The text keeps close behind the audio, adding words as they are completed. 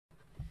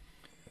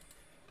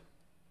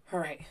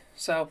Alright,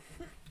 so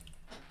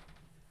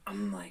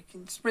I'm like,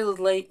 it's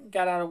really late,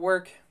 got out of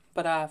work,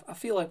 but I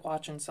feel like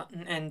watching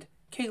something, and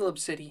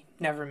CalebCity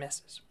never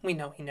misses. We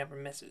know he never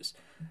misses.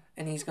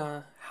 And he's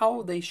gonna,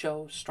 how they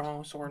show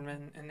strong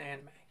swordmen in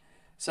anime.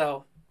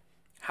 So,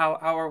 how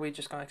are we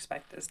just gonna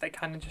expect this? They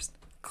kind of just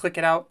click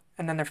it out,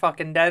 and then they're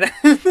fucking dead.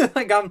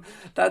 Like,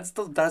 that's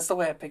the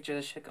way I picture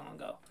this shit gonna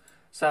go.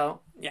 So,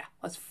 yeah,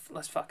 let's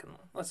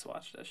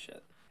watch this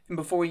shit. And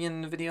before we get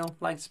into the video,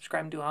 like,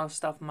 subscribe, and do all this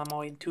stuff. I'm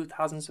already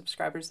 2,000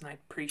 subscribers, and I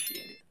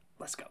appreciate it.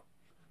 Let's go.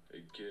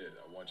 Hey kid,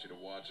 I want you to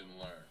watch and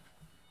learn.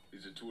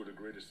 These are two of the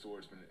greatest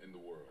swordsmen in the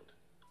world,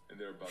 and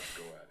they're about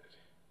to go at it.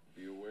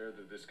 Be aware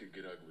that this could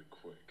get ugly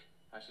quick.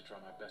 I should try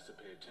my best to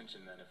pay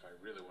attention then if I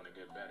really want to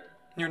get better.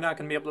 You're not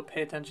going to be able to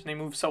pay attention. They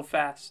move so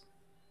fast.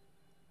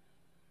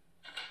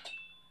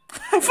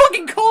 I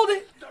fucking called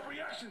it! The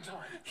reaction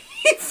time!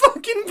 He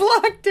fucking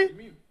blocked it!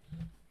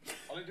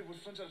 All I did was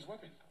flinch out his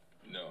weapon.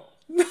 No.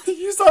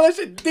 You saw that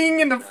shit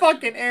ding in the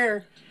fucking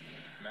air.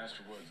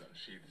 Master Woods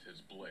unsheathed his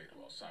blade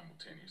while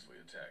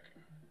simultaneously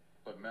attacking.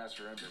 But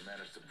Master Ember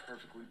managed to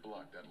perfectly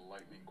block that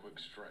lightning-quick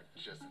strike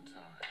just in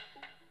time.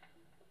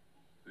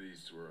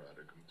 These two are at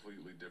a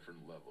completely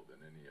different level than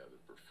any other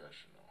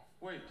professional.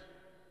 Wait,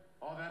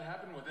 all that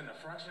happened within a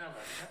fraction of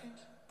a second?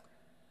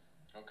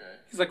 Okay.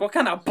 He's like, what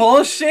kind of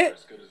bullshit?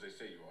 As good as they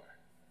say you are.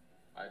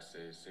 I'd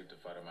say it's safe to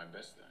fight at my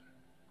best then.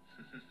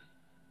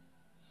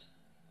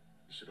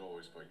 You should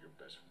always fight your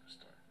best from the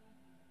start.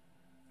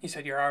 He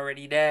said you're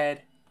already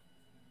dead.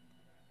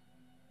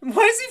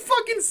 Why does he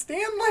fucking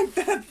stand like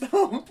that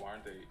though? Why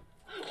aren't they?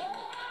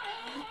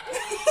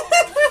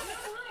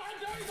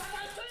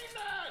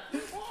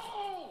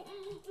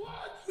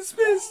 This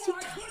man's too...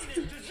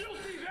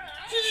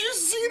 Did you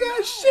see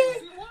that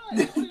shit?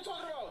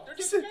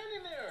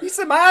 He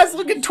said my eyes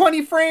looking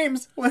 20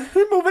 frames. We're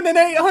moving in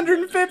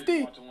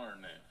 850.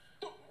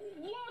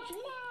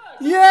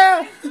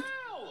 Yeah.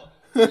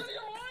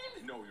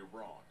 No, you're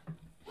wrong.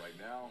 Right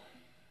now,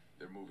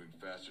 they're moving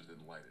faster than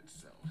light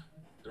itself.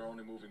 They're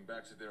only moving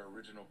back to their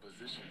original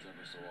positions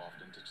ever so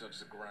often to touch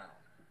the ground.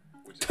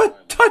 Which is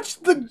touch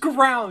the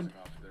ground.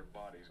 Their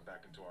bodies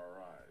back into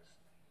our eyes.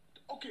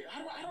 Okay,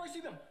 how do I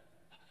see them?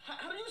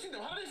 How do you see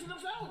them? How do they see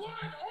themselves? What?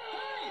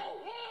 Hey!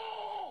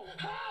 Whoa!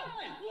 How?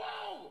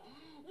 Whoa!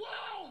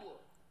 Whoa!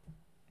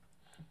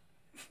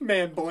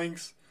 Man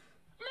blinks.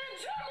 Man,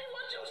 tell me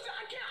what you said.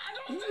 I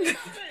don't see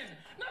nothing.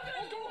 Nothing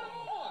is going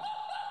on.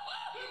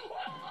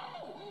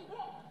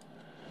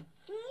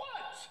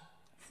 What?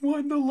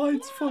 Why'd the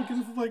lights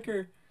fucking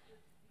flicker?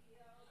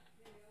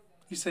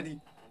 He said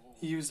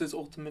he used his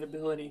ultimate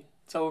ability.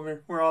 It's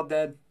over. We're all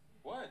dead.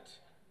 What?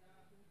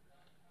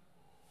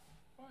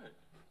 What?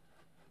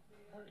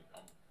 Alright, I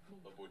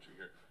love what you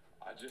hear.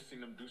 I just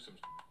seen them do some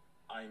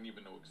I didn't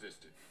even know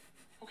existed.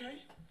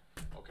 Okay?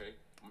 Okay.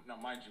 Now,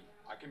 mind you,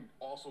 I can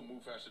also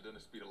move faster than the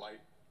speed of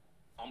light.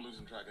 I'm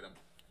losing track of them.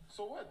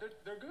 So what?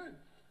 They're good.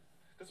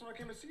 That's what I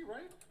came to see,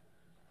 right?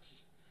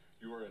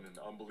 You are in an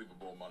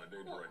unbelievable amount of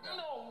danger right now.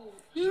 No!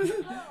 Here,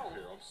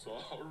 I'm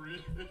sorry.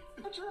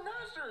 But you're a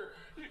master!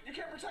 You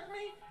can't protect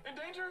me? In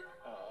danger?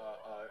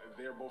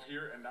 They're both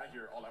here and not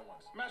here all at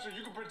once. Master,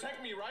 you can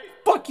protect me, right?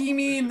 Fuck you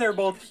mean they're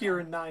both here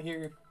and not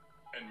here?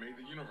 And made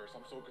the universe.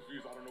 I'm so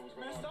confused. I don't know what's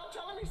going on. Man, stop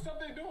telling me stuff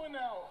they're doing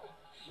now.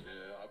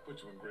 Yeah, I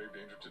put you in grave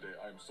danger today.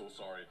 I am so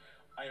sorry.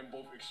 I am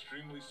both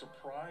extremely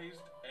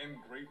surprised and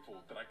grateful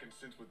that I can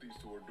sense what these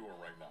two are doing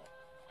right now.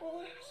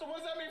 Well, so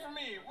what does that mean for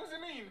me? What does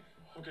it mean?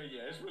 Okay,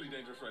 yeah, it's really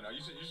dangerous right now.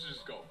 You should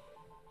just go.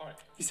 All right.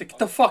 He said, get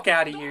the fuck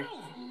out of here.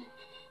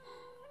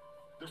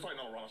 They're fighting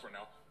all around us right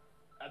now.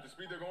 At the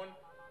speed they're going,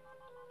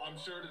 I'm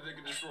sure that they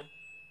can destroy.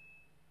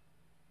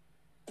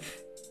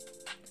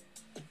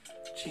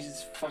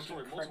 Jesus fucking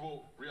Christ.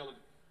 Multiple reality.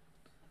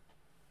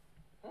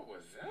 What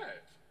was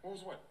that? What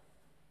was what?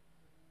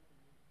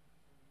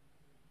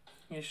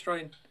 He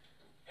destroyed.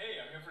 Hey,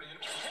 I'm here for the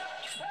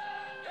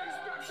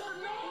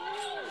Inspector, no!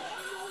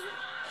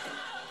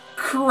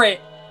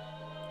 Crit.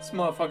 This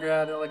motherfucker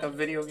had it like a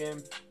video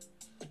game.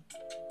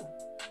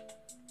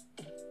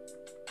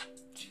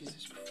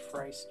 Jesus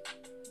Christ.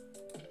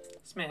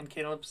 This man,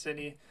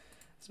 CalebCity,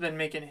 has been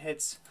making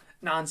hits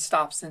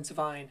non-stop since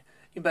Vine.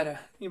 You better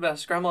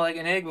scramble like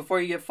an egg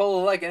before you get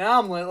full like an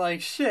omelet. Like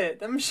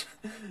shit. This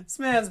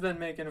man's been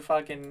making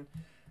fucking.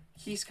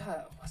 He's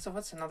got. So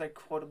what's another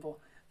quotable?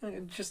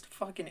 Just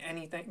fucking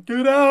anything.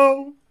 Get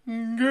out!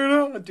 Get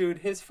out! Dude,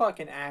 his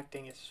fucking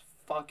acting is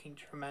fucking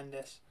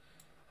tremendous.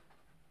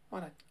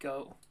 What a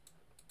goat.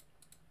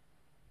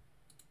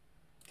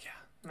 Yeah,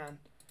 man.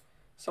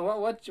 So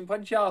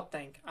what y'all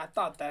think? I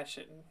thought that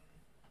shit.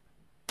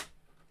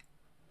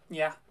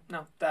 Yeah,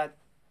 no, that.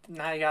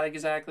 I got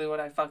exactly what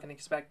I fucking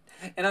expect.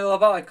 And I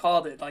love how I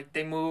called it. Like,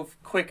 they move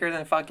quicker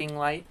than fucking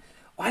light.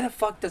 Why the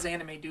fuck does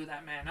anime do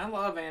that, man? I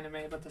love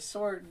anime, but the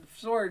sword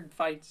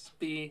fights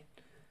be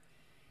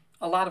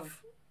a lot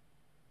of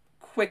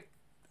quick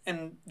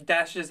and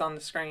dashes on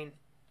the screen.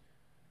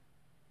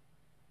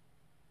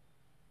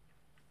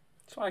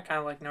 That's why I kind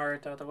of like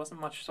Naruto. There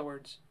wasn't much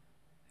swords.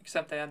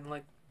 Except they had,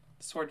 like,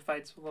 sword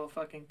fights with little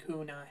fucking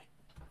kunai.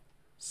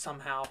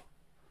 somehow.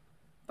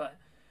 But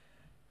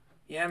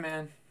yeah,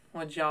 man,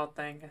 what'd y'all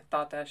think? I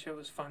thought that shit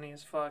was funny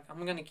as fuck.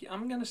 I'm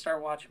gonna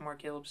start watching more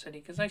CalebCity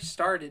because I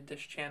started this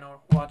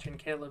channel watching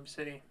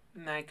CalebCity,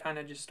 and I kind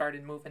of just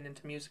started moving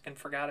into music and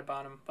forgot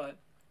about him. But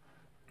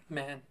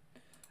man,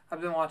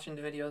 I've been watching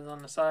the videos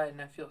on the side,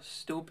 and I feel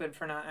stupid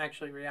for not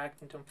actually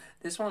reacting to them.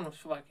 This one was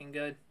fucking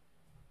good.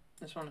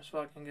 This one was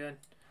fucking good.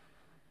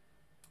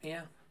 But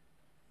yeah,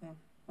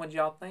 what'd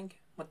y'all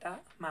think? With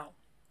that, I'm out.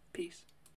 Peace.